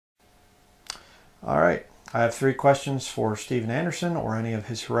All right. I have 3 questions for Steven Anderson or any of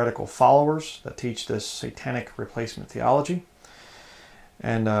his heretical followers that teach this satanic replacement theology.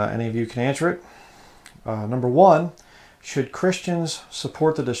 And any of you can answer it. Number 1, should Christians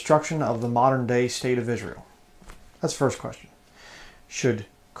support the destruction of the modern day state of Israel? That's the first question. Should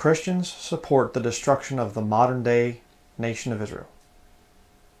Christians support the destruction of the modern day nation of Israel?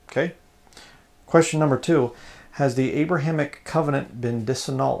 Okay. Question number 2, has the Abrahamic covenant been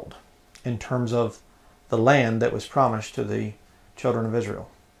disannulled in terms of the land that was promised to the children of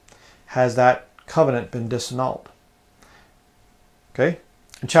Israel? Has that covenant been disannulled? Okay.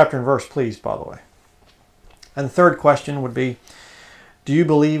 And chapter and verse, please, by the way. And the third question would be, do you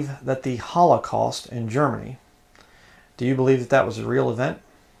believe that the Holocaust in Germany, do you believe that that was a real event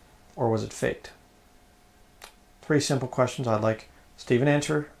or was it faked? 3 simple questions I'd like Steven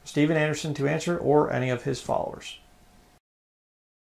Anderson to answer or any of his followers.